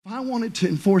wanted to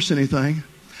enforce anything,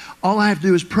 all I have to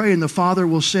do is pray and the Father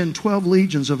will send 12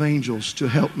 legions of angels to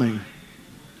help me.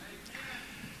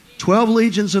 12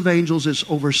 legions of angels is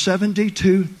over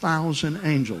 72,000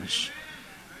 angels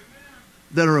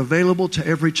that are available to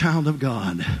every child of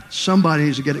God. Somebody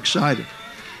needs to get excited.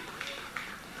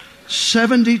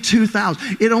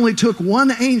 72,000. It only took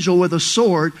one angel with a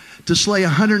sword to slay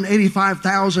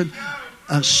 185,000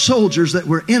 soldiers that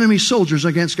were enemy soldiers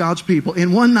against God's people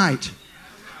in one night.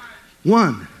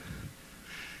 One.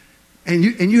 And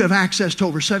you have access to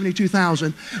over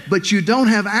 72,000, but you don't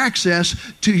have access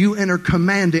to you enter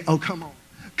commanding,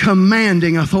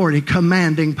 commanding authority,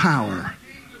 commanding power.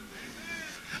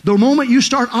 The moment you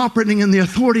start operating in the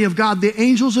authority of God, the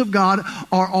angels of God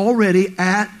are already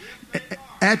at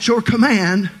your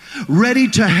command, ready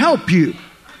to help you.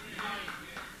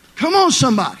 Come on,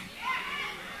 somebody.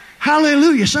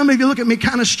 Hallelujah. Some of you look at me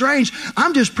kind of strange.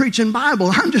 I'm just preaching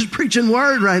Bible. I'm just preaching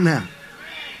Word right now.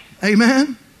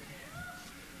 Amen.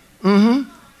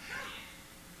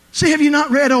 See, have you not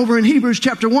read over in Hebrews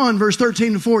chapter 1, verse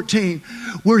 13 to 14,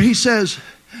 where he says,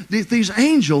 these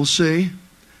angels, see,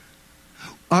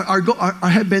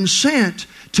 have been sent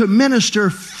to minister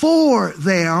for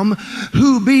them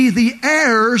who be the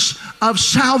heirs of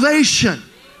salvation.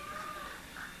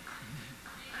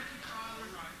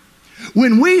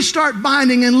 When we start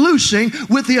binding and loosing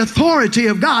with the authority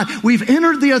of God, we've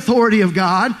entered the authority of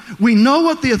God. We know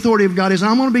what the authority of God is.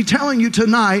 I'm going to be telling you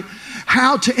tonight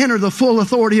how to enter the full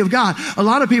authority of God. A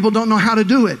lot of people don't know how to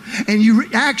do it. And you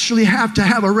actually have to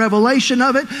have a revelation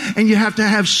of it, and you have to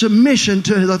have submission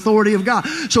to the authority of God.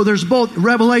 So there's both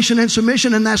revelation and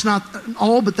submission, and that's not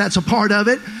all, but that's a part of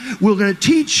it. We're going to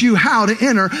teach you how to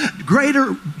enter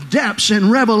greater depths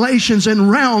and revelations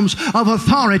and realms of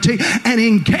authority and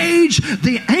engage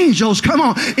the angels. Come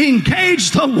on,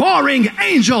 engage the warring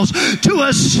angels to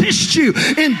assist you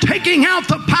in taking out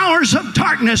the powers of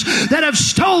darkness that have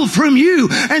stole from you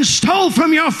and stole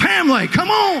from your family. Come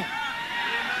on.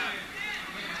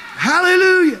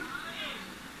 Hallelujah.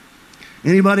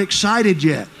 Anybody excited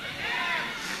yet?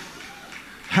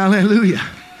 Hallelujah.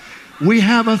 We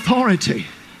have authority.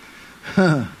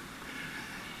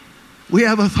 We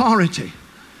have authority.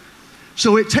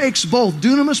 So it takes both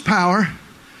dunamis power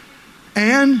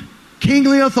and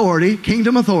kingly authority,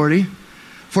 kingdom authority,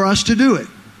 for us to do it.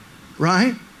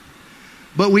 Right?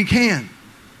 But we can.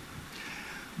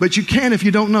 But you can if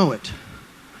you don't know it.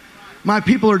 My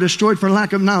people are destroyed for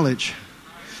lack of knowledge.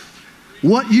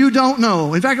 What you don't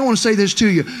know. In fact, I want to say this to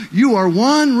you. You are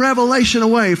one revelation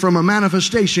away from a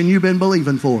manifestation you've been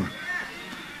believing for.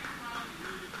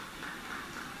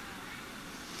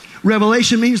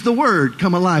 Revelation means the Word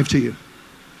come alive to you.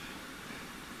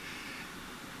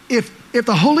 If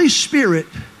the Holy Spirit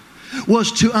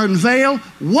was to unveil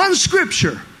one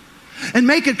scripture and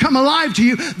make it come alive to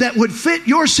you that would fit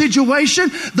your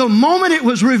situation, the moment it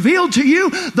was revealed to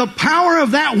you, the power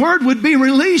of that word would be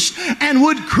released and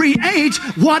would create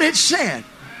what it said.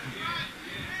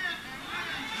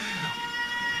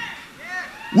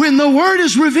 When the word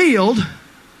is revealed,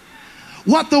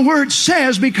 what the word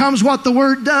says becomes what the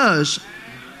word does.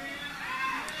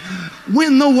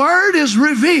 When the word is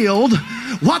revealed,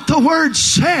 what the word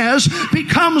says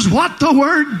becomes what the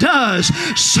word does.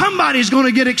 Somebody's going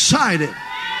to get excited.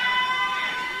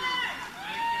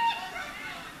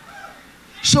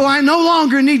 So I no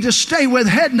longer need to stay with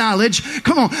head knowledge.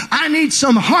 Come on, I need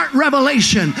some heart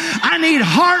revelation. I need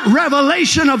heart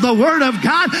revelation of the Word of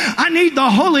God. I need the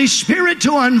Holy Spirit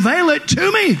to unveil it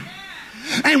to me.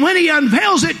 And when He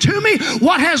unveils it to me,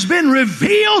 what has been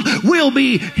revealed will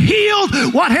be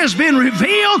healed. What has been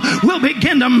revealed will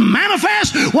begin to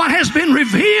manifest. What has been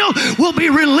revealed will be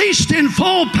released in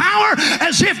full power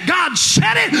as if God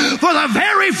said it for the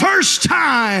very first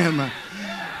time.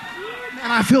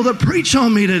 And I feel the preach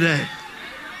on me today.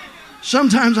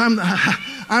 Sometimes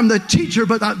I'm the teacher,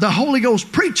 but the Holy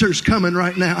Ghost preacher's coming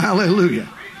right now. Hallelujah.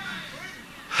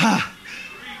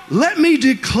 Let me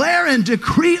declare and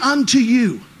decree unto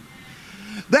you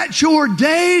that your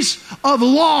days of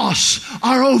loss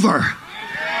are over.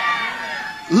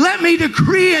 Let me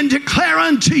decree and declare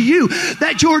unto you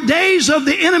that your days of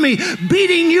the enemy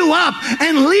beating you up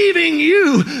and leaving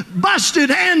you busted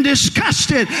and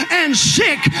disgusted and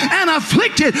sick and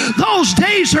afflicted, those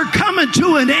days are coming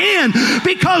to an end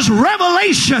because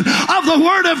revelation of the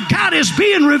Word of God is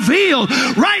being revealed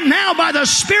right now by the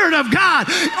Spirit of God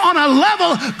on a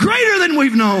level greater than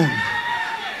we've known.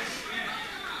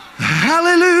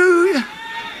 Hallelujah.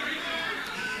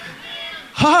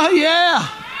 Oh,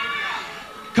 yeah.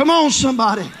 Come on,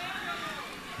 somebody.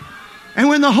 And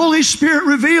when the Holy Spirit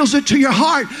reveals it to your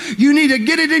heart, you need to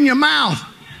get it in your mouth.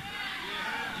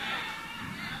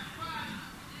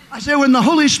 I said, when the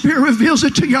Holy Spirit reveals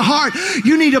it to your heart,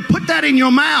 you need to put that in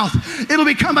your mouth. It'll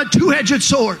become a two-edged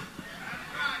sword.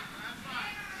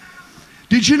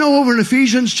 Did you know over in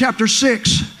Ephesians chapter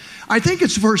 6, I think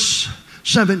it's verse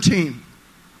 17,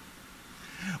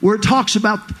 where it talks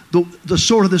about the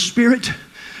sword of the Spirit,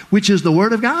 which is the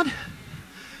Word of God?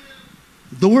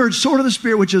 The word sword of the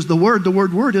Spirit, which is the word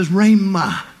is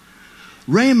rhema.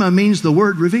 Rhema means the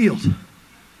word revealed.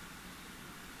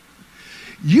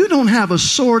 You don't have a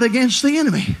sword against the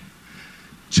enemy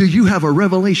till you have a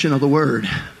revelation of the word.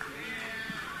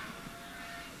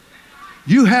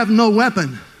 You have no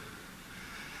weapon.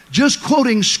 Just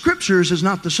quoting scriptures is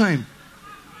not the same.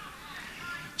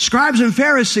 Scribes and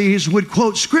Pharisees would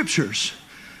quote scriptures.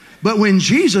 But when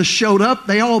Jesus showed up,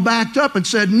 they all backed up and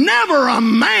said, never a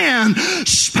man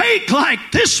spake like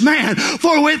this man,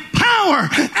 for with power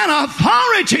and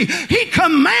authority he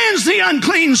commands the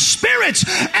unclean spirits,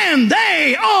 and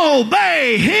they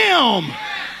obey him.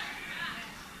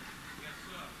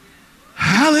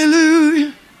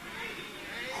 Hallelujah.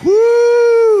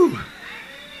 Woo!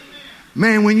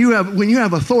 Man, when you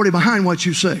have authority behind what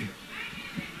you say,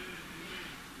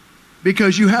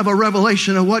 because you have a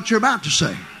revelation of what you're about to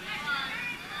say,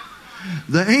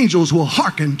 the angels will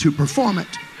hearken to perform it.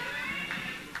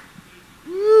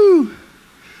 Woo.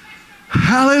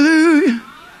 Hallelujah.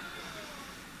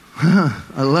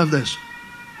 I love this.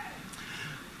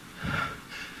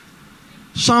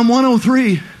 Psalm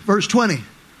 103, verse 20.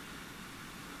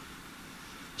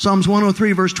 Psalms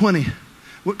 103, verse 20.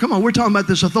 Well, come on, we're talking about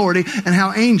this authority and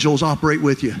how angels operate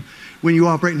with you when you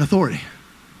operate in authority.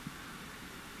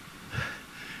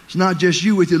 It's not just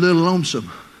you with your little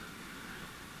lonesome.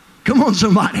 Come on,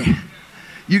 somebody.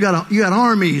 You got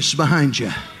armies behind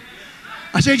you.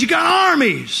 I said you got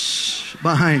armies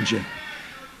behind you.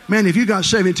 Man, if you got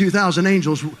 72,000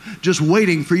 angels just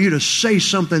waiting for you to say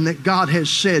something that God has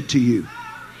said to you.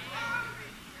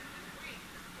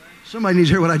 Somebody needs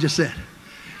to hear what I just said.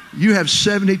 You have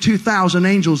 72,000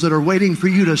 angels that are waiting for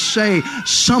you to say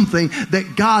something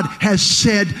that God has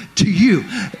said to you.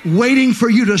 Waiting for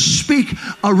you to speak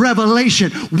a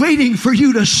revelation. Waiting for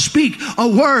you to speak a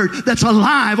word that's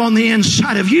alive on the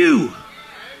inside of you.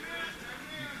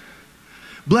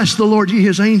 Bless the Lord, ye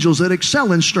his angels that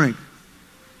excel in strength,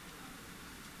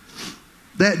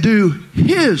 that do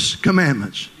his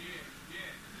commandments,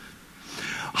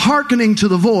 hearkening to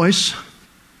the voice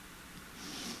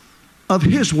of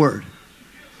his word.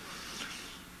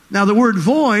 Now the word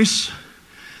voice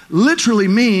literally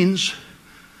means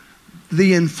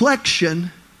the inflection,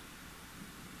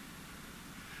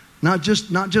 not just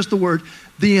the word,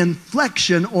 the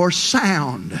inflection or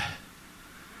sound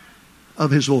of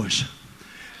his voice.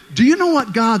 Do you know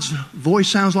what God's voice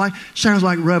sounds like? Sounds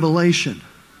like revelation.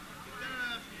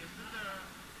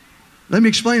 Let me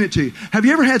explain it to you. Have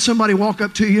you ever had somebody walk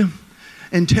up to you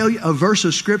and tell you a verse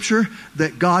of scripture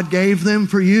that God gave them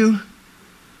for you?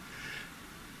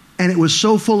 And it was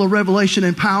so full of revelation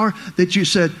and power that you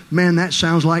said, man, that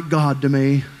sounds like God to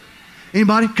me.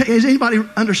 Does anybody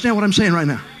understand what I'm saying right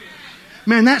now?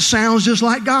 Man, that sounds just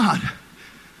like God.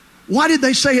 Why did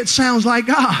they say it sounds like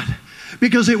God?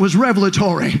 Because it was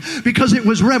revelatory. Because it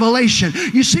was revelation.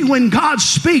 You see, when God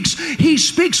speaks, he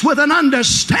speaks with an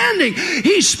understanding.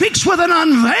 He speaks with an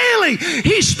unveiling.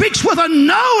 He speaks with a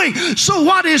knowing. So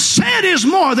what is said is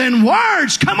more than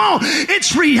words. Come on.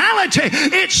 It's reality.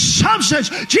 It's substance.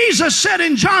 Jesus said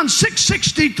in John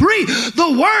 6:63,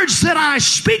 the words that I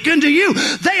speak unto you,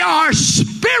 they are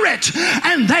spirit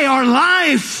and they are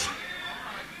life.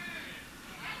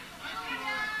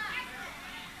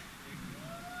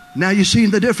 Now you see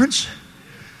the difference?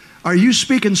 Are you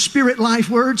speaking spirit life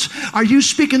words? Are you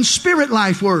speaking spirit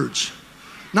life words?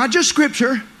 Not just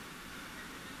scripture.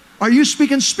 Are you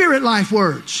speaking spirit life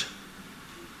words?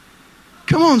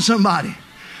 Come on, somebody.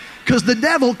 Because the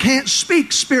devil can't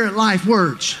speak spirit life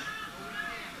words.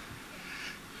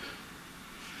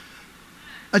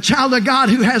 A child of God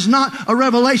who has not a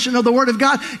revelation of the Word of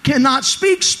God cannot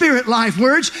speak spirit life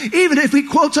words, even if he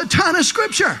quotes a ton of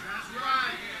scripture.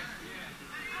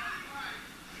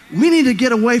 We need to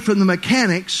get away from the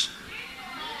mechanics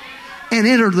and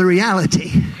enter the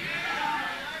reality.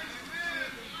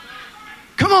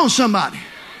 Come on, somebody.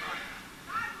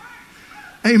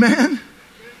 Amen.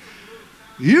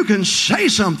 You can say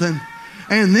something,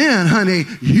 and then, honey,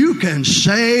 you can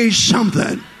say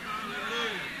something.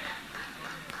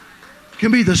 It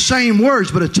can be the same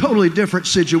words, but a totally different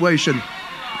situation.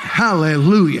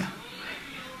 Hallelujah.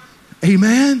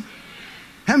 Amen.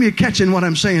 How many are catching what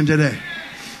I'm saying today?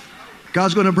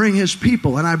 God's going to bring his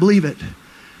people, and I believe it.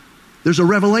 There's a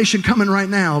revelation coming right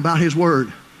now about his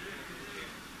word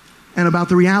and about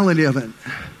the reality of it.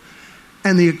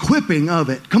 and the equipping of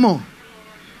it. Come on.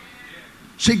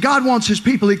 See, God wants His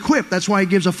people equipped. That's why He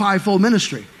gives a fivefold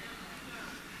ministry.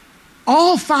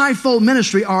 All fivefold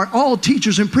ministry are all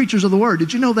teachers and preachers of the Word.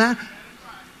 Did you know that?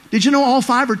 Did you know all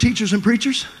five are teachers and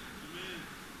preachers?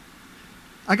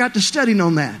 I got to studying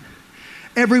on that.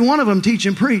 Every one of them teach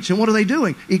and preach. And what are they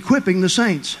doing? Equipping the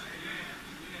saints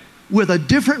with a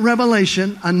different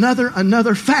revelation,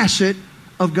 another facet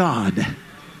of God.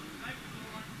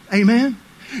 Amen?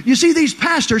 You see, these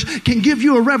pastors can give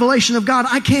you a revelation of God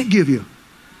I can't give you.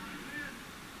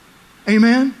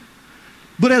 Amen?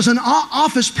 But as an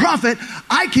office prophet,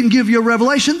 I can give you a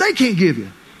revelation they can't give you.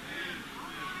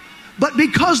 But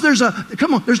because there's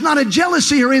not a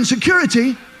jealousy or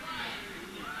insecurity.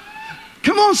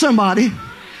 Come on, somebody.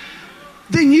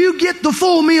 Then you get the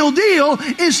full meal deal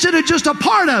instead of just a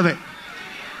part of it.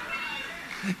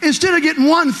 Instead of getting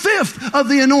 1/5 of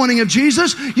the anointing of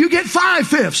Jesus, you get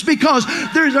 5/5 because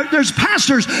there's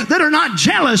pastors that are not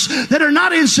jealous, that are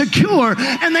not insecure,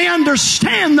 and they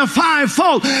understand the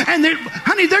fivefold. And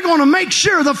they're going to make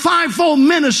sure the fivefold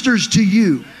ministers to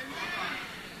you.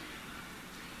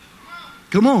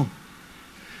 Come on.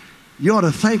 You ought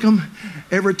to thank them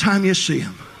every time you see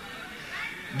them.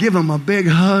 Give them a big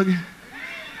hug.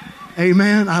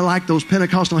 Amen. I like those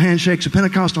Pentecostal handshakes. A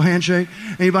Pentecostal handshake.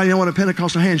 Anybody know what a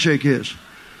Pentecostal handshake is?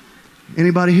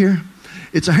 Anybody here?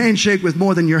 It's a handshake with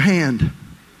more than your hand.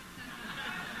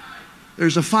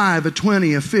 There's a 5, a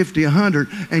 20, a 50, 100,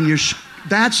 and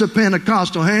that's a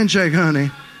Pentecostal handshake,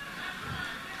 honey.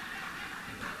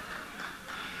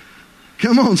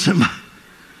 Come on, somebody.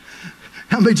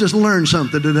 Help me just learn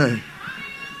something today.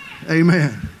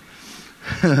 Amen.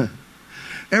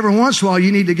 Every once in a while,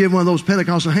 you need to give one of those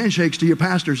Pentecostal handshakes to your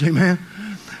pastors, amen,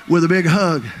 with a big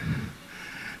hug.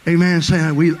 Amen,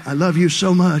 saying, I love you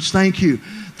so much. Thank you.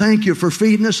 Thank you for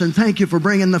feeding us, and thank you for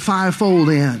bringing the fivefold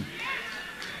in.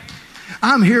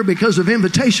 I'm here because of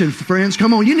invitation, friends.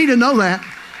 Come on, you need to know that.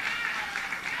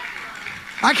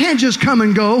 I can't just come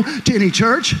and go to any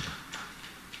church.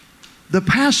 The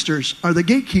pastors are the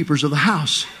gatekeepers of the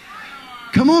house.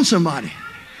 Come on, somebody.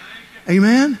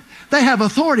 Amen. They have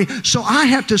authority, so I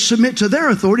have to submit to their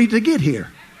authority to get here.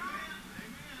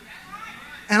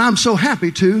 And I'm so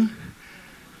happy to,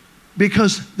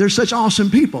 because they're such awesome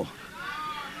people.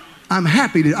 I'm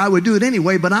happy to. I would do it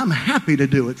anyway, but I'm happy to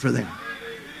do it for them.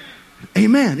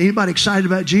 Amen. Anybody excited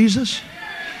about Jesus?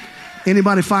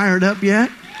 Anybody fired up yet?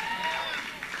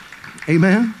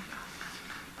 Amen.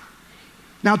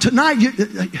 Now tonight,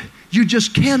 you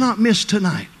just cannot miss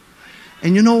tonight.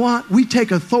 And you know what? We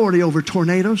take authority over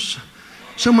tornadoes.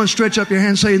 Someone stretch up your hand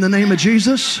and say, in the name of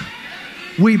Jesus,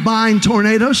 we bind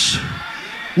tornadoes.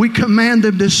 We command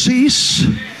them to cease.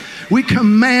 We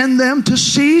command them to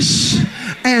cease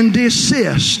and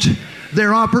desist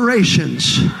their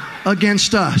operations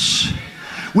against us.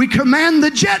 We command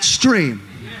the jet stream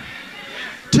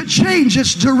to change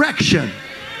its direction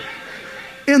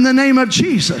in the name of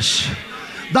Jesus.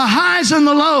 The highs and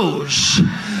the lows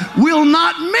will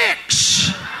not mix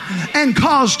and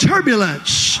cause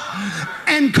turbulence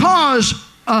and cause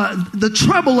the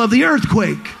trouble of the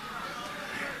earthquake.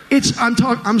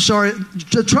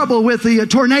 The trouble with the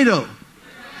tornado.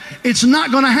 It's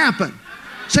not going to happen.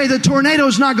 Say the tornado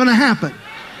is not going to happen.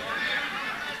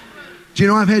 Do you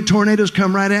know I've had tornadoes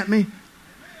come right at me?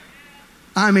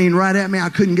 I mean right at me. I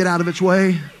couldn't get out of its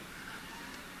way.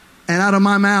 And out of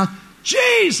my mouth,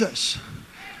 Jesus!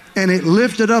 And it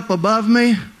lifted up above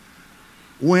me,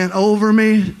 went over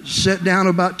me, set down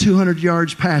about 200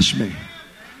 yards past me.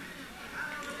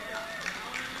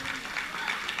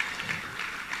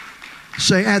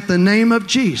 Say, at the name of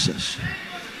Jesus,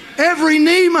 every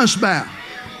knee must bow.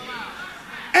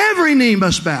 Every knee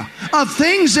must bow. Of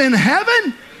things in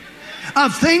heaven,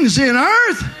 of things in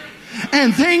earth,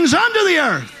 and things under the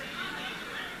earth.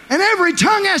 And every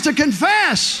tongue has to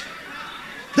confess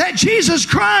that Jesus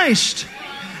Christ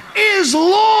is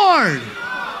Lord.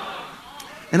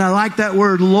 And I like that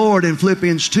word Lord in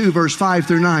Philippians 2 verse 5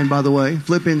 through 9, by the way.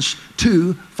 Philippians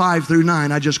 2, 5 through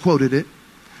 9. I just quoted it.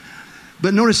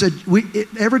 But notice that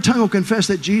every tongue will confess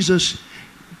that Jesus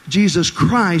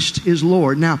Christ is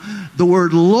Lord. Now, the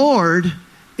word Lord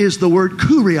is the word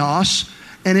kurios,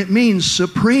 and it means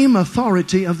supreme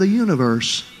authority of the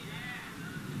universe.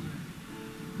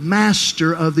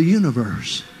 Master of the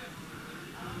universe.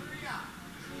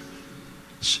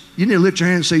 You need to lift your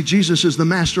hand and say, Jesus is the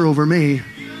master over me.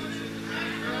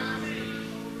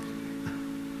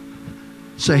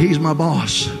 Say, He's my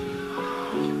boss.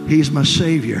 He's my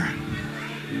Savior.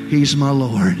 He's my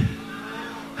Lord.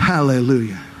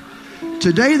 Hallelujah.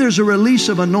 Today there's a release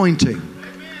of anointing.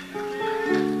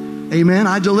 Amen.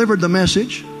 I delivered the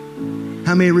message.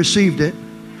 How many received it?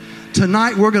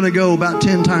 Tonight we're going to go about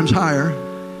 10 times higher.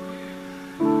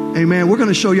 Amen. We're going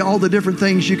to show you all the different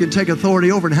things you can take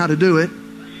authority over and how to do it.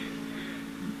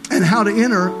 And how to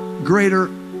enter greater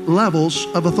levels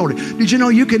of authority. Did you know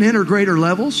you can enter greater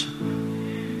levels?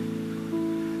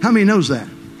 How many knows that?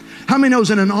 How many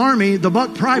knows in an army, the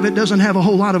buck private doesn't have a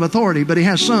whole lot of authority, but he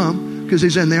has some because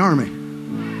he's in the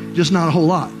army. Just not a whole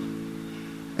lot.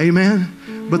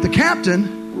 Amen. But the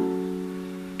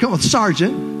captain,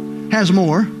 sergeant, has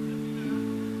more.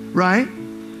 Right?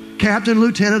 Captain,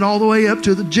 lieutenant, all the way up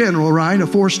to the general, right? A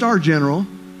 4-star general.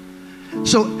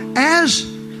 So as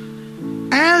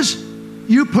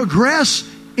you progress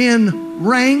in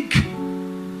rank,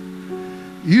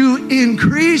 you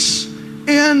increase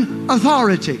in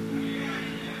authority.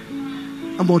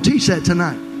 I'm going to teach that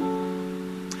tonight.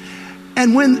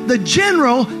 And when the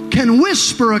general can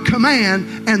whisper a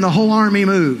command and the whole army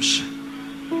moves.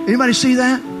 Anybody see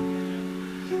that?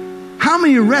 How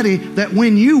many are ready that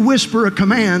when you whisper a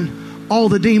command, all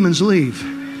the demons leave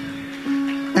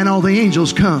and all the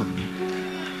angels come?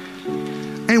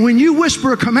 And when you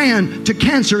whisper a command to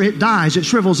cancer, it dies, it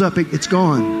shrivels up, it's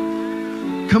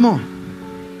gone. Come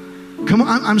on. Come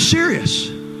on, I'm serious.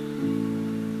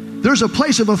 There's a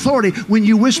place of authority when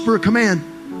you whisper a command,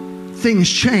 things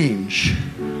change.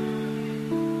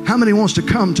 How many wants to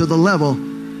come to the level?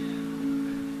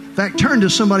 In fact, turn to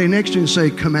somebody next to you and say,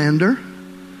 Commander.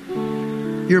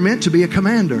 You're meant to be a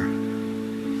commander.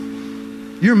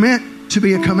 You're meant to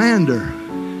be a commander.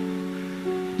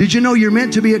 Did you know you're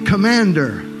meant to be a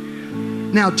commander?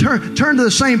 Now turn to the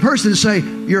same person and say,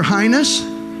 Your Highness.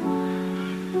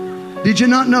 Did you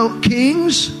not know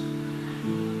kings?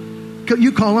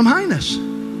 You call them Highness.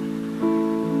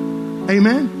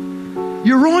 Amen.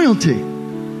 Your royalty.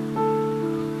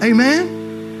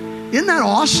 Amen. Isn't that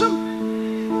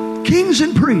awesome? Kings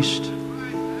and priests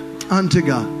unto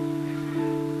God.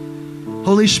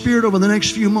 Holy Spirit, over the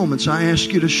next few moments, I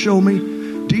ask you to show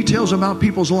me details about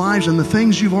people's lives and the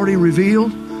things you've already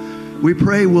revealed. We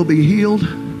pray will be healed.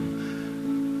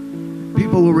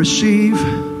 People will receive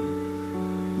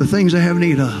the things they have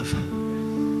need of.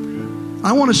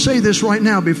 I want to say this right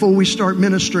now before we start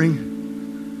ministering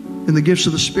in the gifts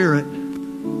of the Spirit,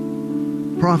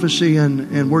 prophecy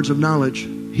and words of knowledge,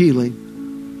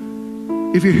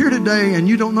 healing. If you're here today and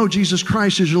you don't know Jesus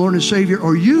Christ as your Lord and Savior,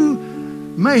 or you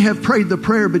may have prayed the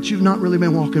prayer, but you've not really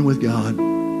been walking with God.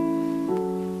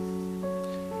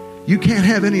 You can't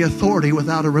have any authority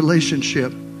without a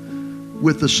relationship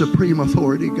with the supreme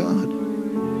authority, God.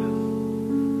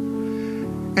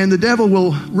 And the devil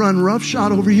will run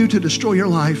roughshod over you to destroy your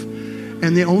life.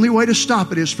 And the only way to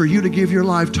stop it is for you to give your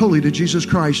life totally to Jesus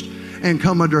Christ and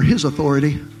come under His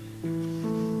authority.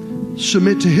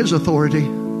 Submit to His authority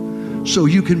so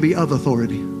you can be of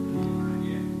authority.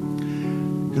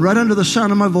 And right under the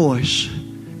sound of my voice,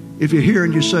 if you're here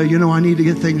and you say, I need to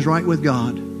get things right with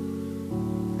God.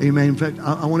 Amen. In fact,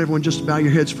 I want everyone just to bow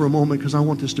your heads for a moment because I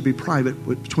want this to be private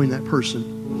between that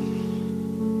person.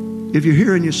 If you're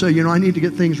here and you say, I need to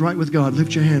get things right with God,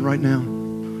 lift your hand right now.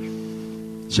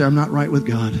 Say, I'm not right with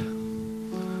God.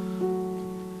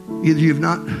 Either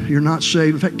you're not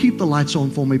saved. In fact, keep the lights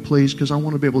on for me, please, because I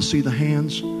want to be able to see the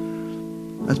hands.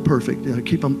 That's perfect.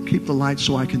 Keep the lights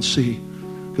so I can see,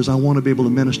 because I want to be able to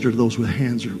minister to those with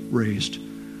hands raised.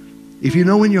 If you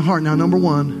know in your heart, now, number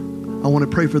one, I want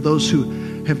to pray for those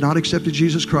who have not accepted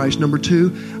Jesus Christ. Number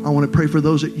two, I want to pray for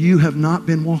those that you have not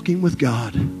been walking with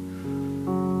God.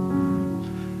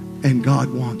 And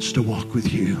God wants to walk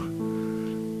with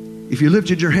you. If you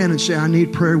lifted your hand and say, I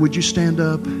need prayer, would you stand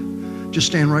up? Just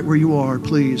stand right where you are,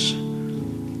 please.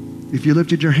 If you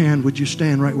lifted your hand, would you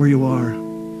stand right where you are?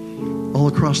 All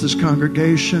across this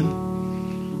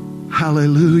congregation.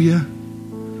 Hallelujah.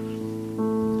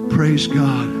 Praise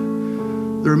God.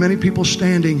 There are many people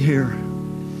standing here.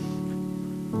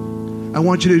 I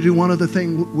want you to do one other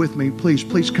thing with me.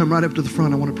 Please come right up to the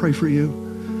front. I want to pray for you.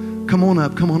 Come on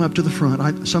up to the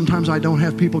front. Sometimes I don't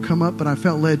have people come up, but I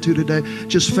felt led to today.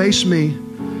 Just face me.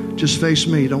 Just face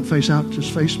me. Don't face out.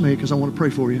 Just face me, because I want to pray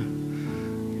for you.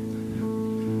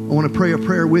 I want to pray a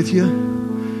prayer with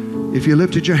you. If you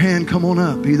lifted your hand, come on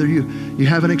up. Either you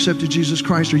haven't accepted Jesus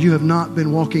Christ or you have not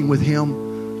been walking with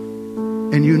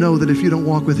Him. And you know that if you don't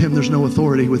walk with Him, there's no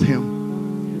authority with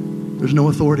Him. There's no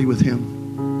authority with Him.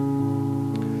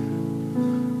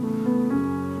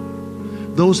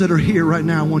 Those that are here right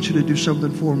now, I want you to do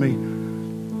something for me.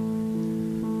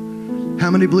 How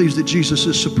many believes that Jesus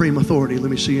is supreme authority? Let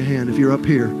me see your hand. If you're up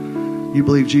here, you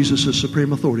believe Jesus is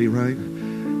supreme authority, right?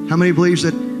 How many believes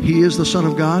that He is the Son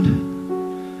of God?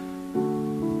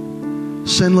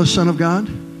 Sinless Son of God?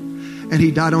 And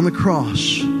He died on the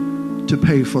cross to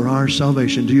pay for our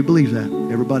salvation. Do you believe that?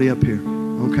 Everybody up here.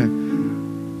 Okay.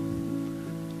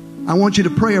 I want you to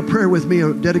pray a prayer with me,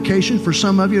 a dedication. For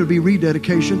some of you, it'll be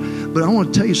rededication. But I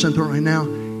want to tell you something right now.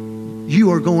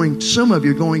 Some of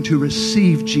you are going to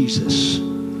receive Jesus.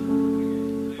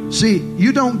 See,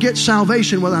 you don't get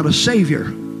salvation without a Savior.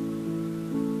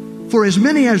 For as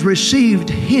many as received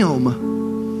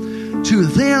Him, to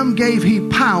them gave He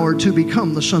power to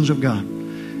become the sons of God.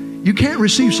 You can't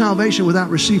receive salvation without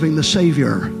receiving the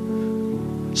Savior.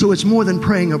 So it's more than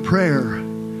praying a prayer.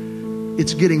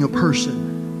 It's getting a person.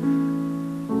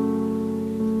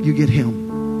 You get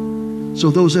Him. So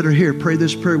those that are here, pray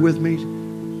this prayer with me.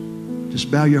 Just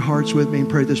bow your hearts with me and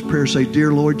pray this prayer. Say,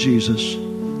 Dear Lord Jesus.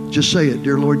 Just say it,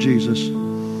 Dear Lord Jesus.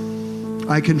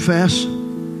 I confess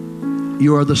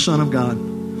You are the Son of God,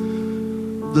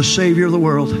 the Savior of the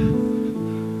world.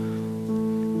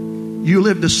 You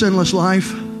lived a sinless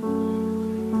life.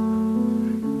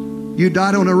 You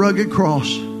died on a rugged cross.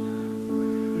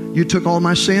 You took all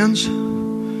my sins,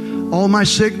 all my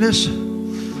sickness,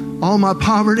 all my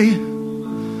poverty,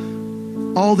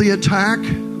 all the attack,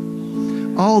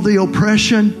 all the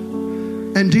oppression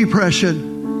and depression.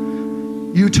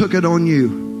 You took it on you.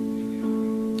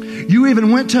 You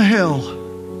even went to hell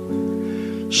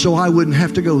so I wouldn't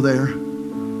have to go there.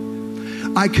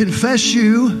 I confess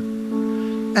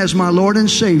You as my Lord and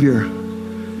Savior.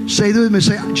 Say that with me.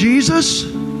 Say, Jesus,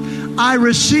 I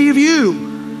receive You.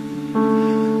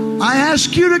 I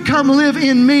ask You to come live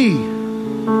in me.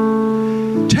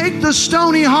 Take the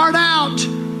stony heart out.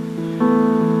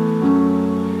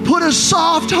 Put a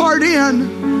soft heart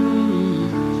in.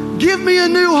 Give me a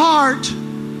new heart.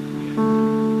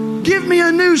 Give me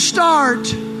a new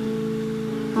start.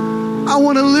 I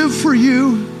want to live for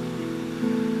You.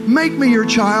 Make me Your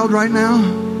child right now.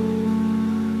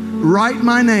 Write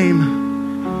my name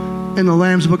in the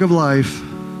Lamb's Book of Life.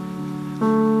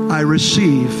 I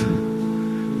receive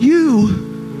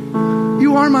You.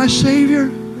 You are my Savior.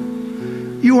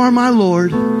 You are my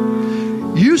Lord.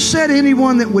 You said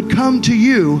anyone that would come to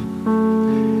You,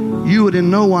 You would in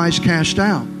no wise cast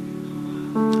out.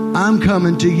 I'm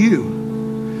coming to You.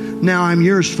 Now I'm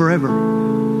Yours forever.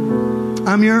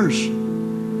 I'm Yours.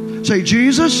 Say,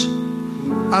 Jesus,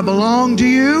 I belong to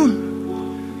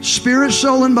You, spirit,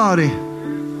 soul, and body.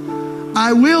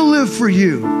 I will live for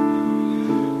You.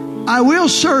 I will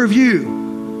serve You.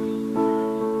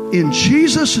 In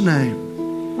Jesus' name.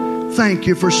 Thank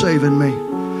You for saving me.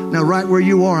 Now, right where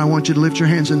you are, I want you to lift your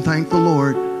hands and thank the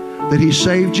Lord that He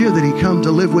saved you, that He come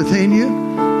to live within you.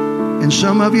 And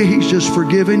some of you, He's just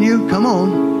forgiven you. Come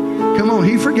on. Come on.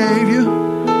 He forgave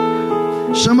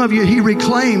you. Some of you, He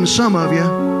reclaimed some of you.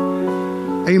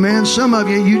 Amen. Some of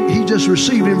you, He just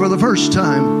received Him for the first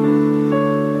time.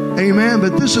 Amen.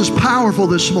 But this is powerful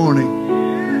this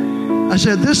morning. I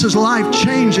said, this is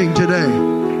life-changing today.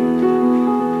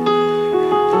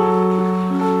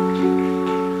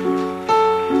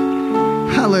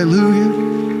 Hallelujah.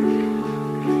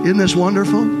 Isn't this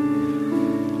wonderful?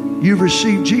 You've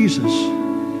received Jesus.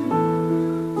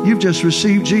 You've just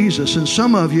received Jesus. And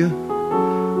some of you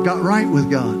got right with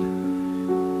God.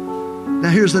 Now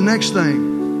here's the next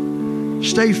thing.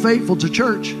 Stay faithful to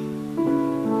church.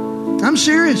 I'm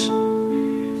serious.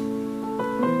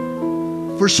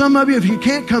 For some of you, if you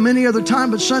can't come any other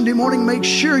time but Sunday morning, make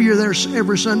sure you're there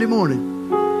every Sunday morning.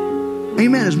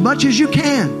 Amen. As much as you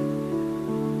can.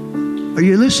 Are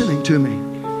you listening to me?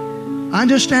 I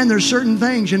understand there's certain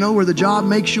things, where the job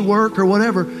makes you work or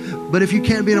whatever. But if you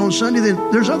can't be on Sunday, then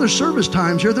there's other service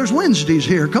times here. There's Wednesdays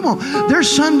here. Come on. There's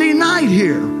Sunday night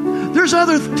here. There's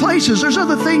other places. There's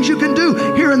other things you can do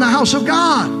here in the house of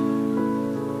God.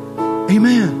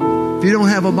 Amen. If you don't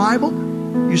have a Bible,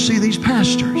 you see these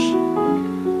pastors.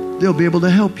 They'll be able to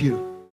help you.